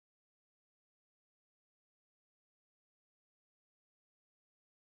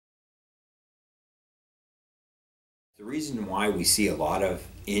The reason why we see a lot of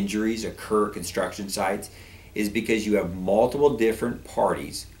injuries occur at construction sites is because you have multiple different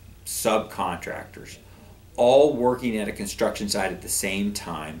parties, subcontractors, all working at a construction site at the same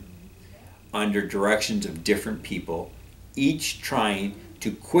time under directions of different people, each trying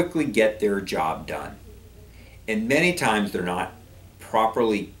to quickly get their job done. And many times they're not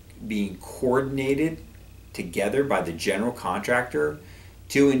properly being coordinated together by the general contractor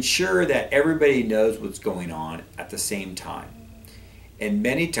to ensure that everybody knows what's going on at the same time. And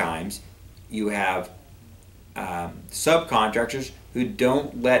many times you have subcontractors who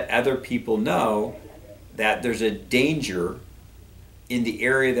don't let other people know that there's a danger in the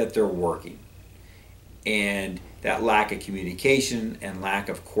area that they're working. And that lack of communication and lack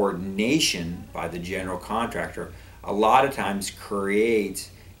of coordination by the general contractor a lot of times creates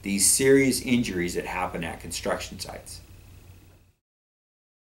these serious injuries that happen at construction sites.